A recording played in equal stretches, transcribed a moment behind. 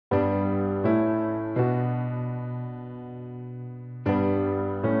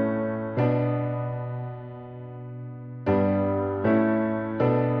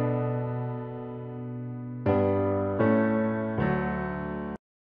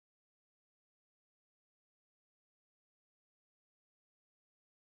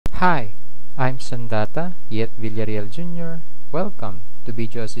Hi, I'm Sandata, yet Villarreal Jr. Welcome to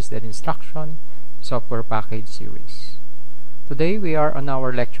Video Assisted Instruction Software Package Series. Today we are on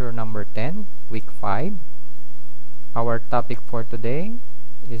our lecture number 10, week 5. Our topic for today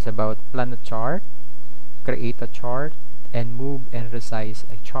is about plan a chart, create a chart, and move and resize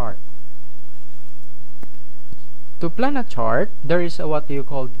a chart. To plan a chart, there is what you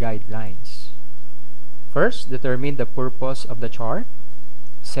call guidelines. First, determine the purpose of the chart.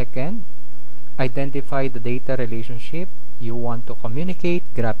 Second, identify the data relationship you want to communicate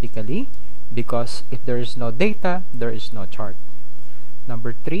graphically, because if there is no data, there is no chart.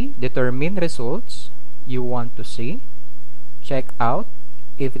 Number 3, determine results you want to see. Check out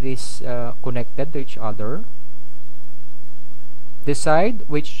if it is connected to each other. Decide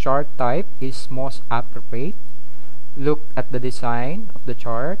which chart type is most appropriate. Look at the design of the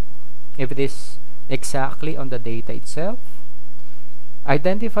chart, if it is exactly on the data itself.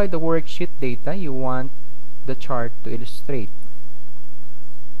 Identify the worksheet data you want the chart to illustrate.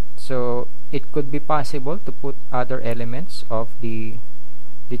 So it could be possible to put other elements of the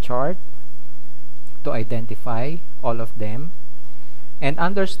chart to identify all of them and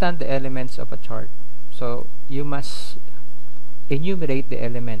understand the elements of a chart. So you must enumerate the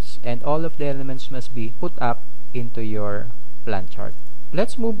elements, and all of the elements must be put up into your plan chart.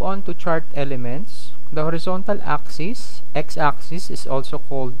 Let's move on to chart elements. The horizontal axis, x-axis, is also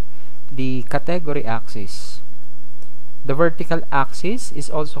called the category axis. The vertical axis is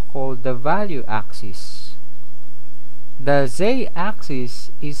also called the value axis. The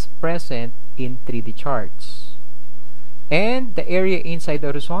z-axis is present in 3D charts. And the area inside the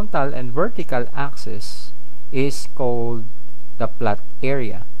horizontal and vertical axis is called the plot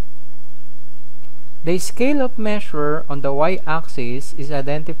area. The scale of measure on the y-axis is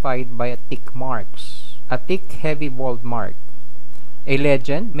identified by a tick marks, a tick heavy bold mark. A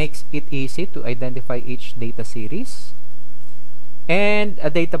legend makes it easy to identify each data series, and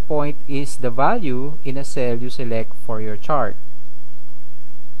a data point is the value in a cell you select for your chart.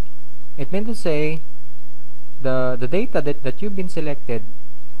 It means to say the data that you've been selected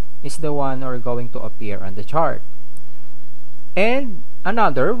is the one are going to appear on the chart. And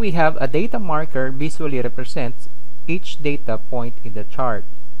another, we have a data marker visually represents each data point in the chart.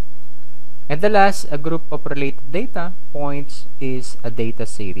 And the last, a group of related data points is a data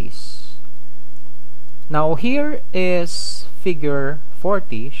series. Now here is figure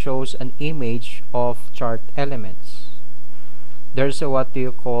 40, shows an image of chart elements. There's what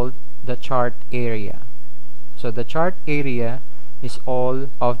you call the chart area. So the chart area is all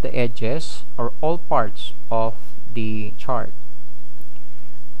of the edges or all parts of the chart.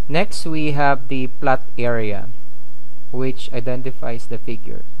 Next, we have the plot area, which identifies the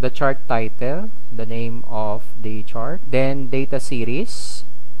figure. The chart title, the name of the chart. Then data series,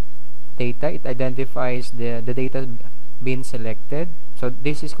 data, it identifies the data being selected. So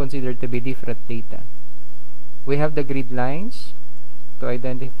this is considered to be different data. We have the grid lines to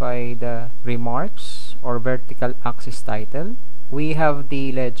identify the remarks or vertical axis title. We have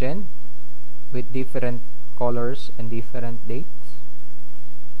the legend with different colors and different dates.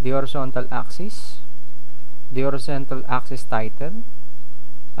 The horizontal axis title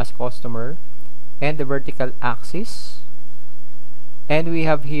as customer, and the vertical axis, and we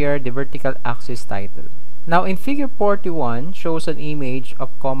have here the vertical axis title. Now in figure 41 shows an image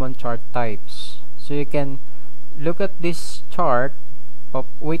of common chart types. So you can look at this chart of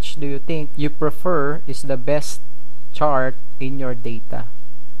which do you think you prefer is the best chart in your data,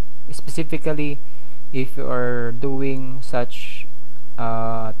 specifically if you are doing such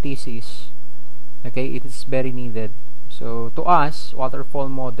thesis. Okay, it is very needed. So to us, waterfall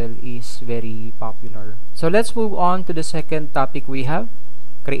model is very popular. So let's move on to the second topic we have,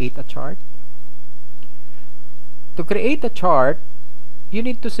 create a chart. To create a chart, you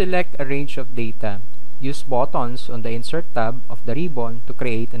need to select a range of data. Use buttons on the insert tab of the ribbon to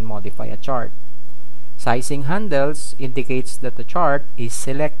create and modify a chart. Sizing handles indicates that the chart is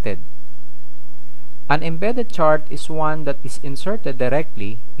selected. An embedded chart is one that is inserted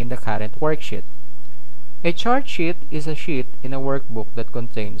directly in the current worksheet. A chart sheet is a sheet in a workbook that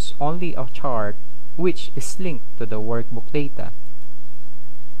contains only a chart which is linked to the workbook data.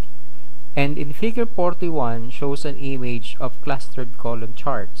 And in figure 41 shows an image of clustered column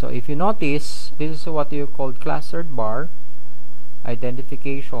chart. So if you notice, this is what you call clustered bar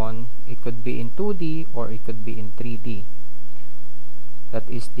identification. It could be in 2D or it could be in 3D. That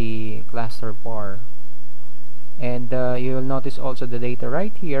is the cluster bar. And you will notice also the data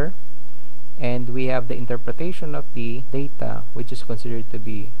right here, and we have the interpretation of the data, which is considered to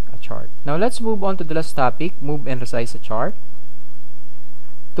be a chart. Now let's move on to the last topic, move and resize a chart.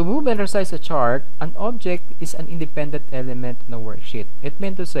 To move and resize a chart, an object is an independent element in a worksheet. It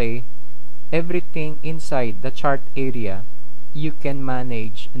meant to say, everything inside the chart area, you can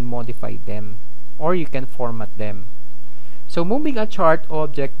manage and modify them, or you can format them. So moving a chart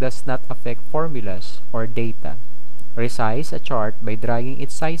object does not affect formulas or data. Resize a chart by dragging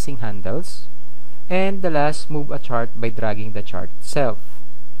its sizing handles, and the last, move a chart by dragging the chart itself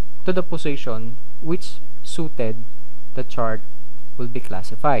to the position which suited the chart will be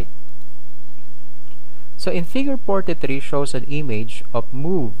classified. So in figure 43 shows an image of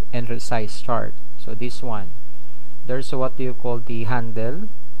move and resize chart. So this one, there's what you call the handle,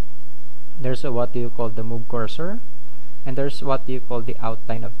 there's what you call the move cursor, and there's what you call the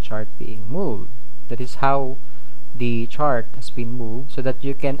outline of chart being moved. That is how the chart has been moved, so that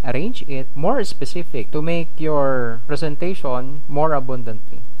you can arrange it more specific to make your presentation more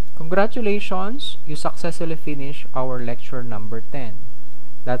abundantly. Congratulations, you successfully finished our lecture number 10.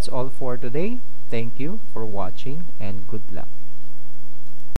 That's all for today. Thank you for watching and good luck.